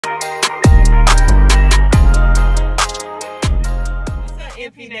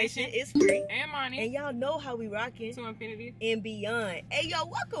P Nation. It's free. And Money. And y'all know how we rocking. To infinity. And beyond. Hey, yo,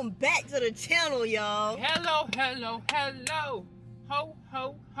 welcome back to the channel, y'all. Hello, hello, hello. Ho,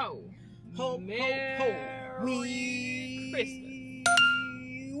 ho, ho. Ho, Merry ho, ho. We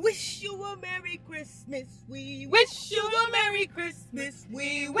Christmas. wish you a Merry Christmas. We Wish you a Merry Christmas.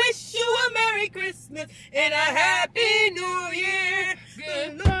 We wish you a Merry Christmas and a Happy New Year.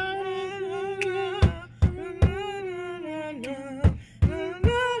 Good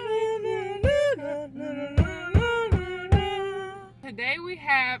Today we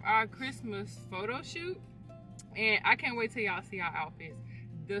have our Christmas photo shoot, and I can't wait till y'all see our outfits.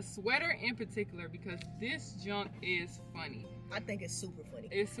 The sweater in particular, because this junk is funny. I think it's super funny.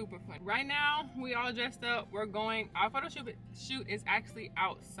 It's super funny. Right now, we all dressed up. We're going, our photo shoot is actually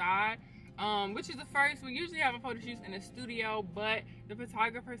outside, which is the first. We usually have a photo shoot in a studio, but the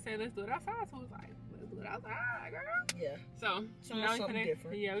photographer said, let's do it outside. So we was like, let's do it outside, girl. Yeah. So now we're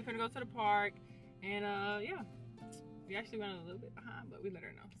gonna go to the park, and yeah. We actually went a little bit behind, but we let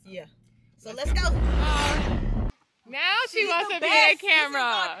her know. So. Yeah. So let's go. Now she wants to be in camera.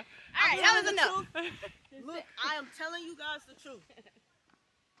 All right, that was enough. Look, I am telling you guys the truth.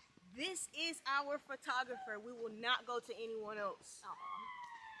 This is our photographer. We will not go to anyone else.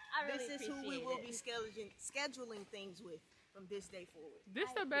 This is who we will be scheduling things with from this day forward. This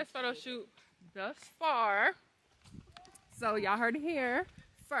is the best photo shoot thus far. So y'all heard it here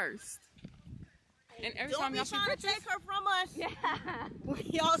first. And every Don't time be y'all see trying to pictures, take her from us. Yeah. When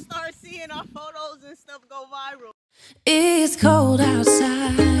y'all start seeing our photos and stuff go viral. It's cold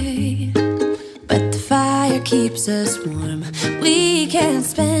outside, but the fire keeps us warm. We can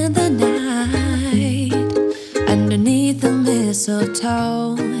spend the night underneath the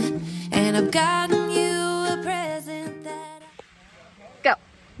mistletoe, and I've gotten you a present that go.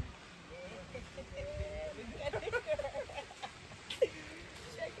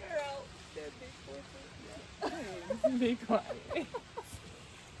 Check her out. Be quiet.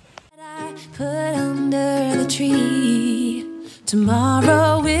 I put under the tree.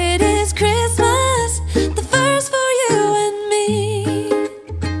 Tomorrow it is Christmas, the first for you and me.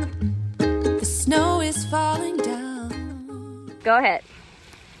 The snow is falling down. Go ahead.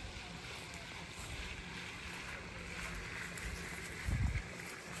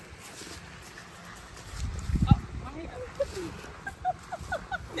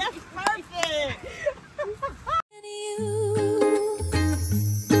 That's perfect.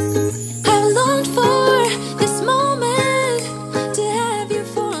 I've longed for this moment to have you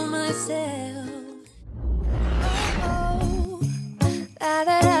for myself. Oh, la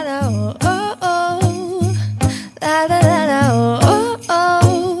da da da, oh oh, la da da da, oh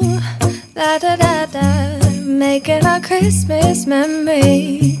oh, la da da da, making our Christmas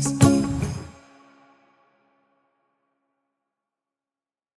memories.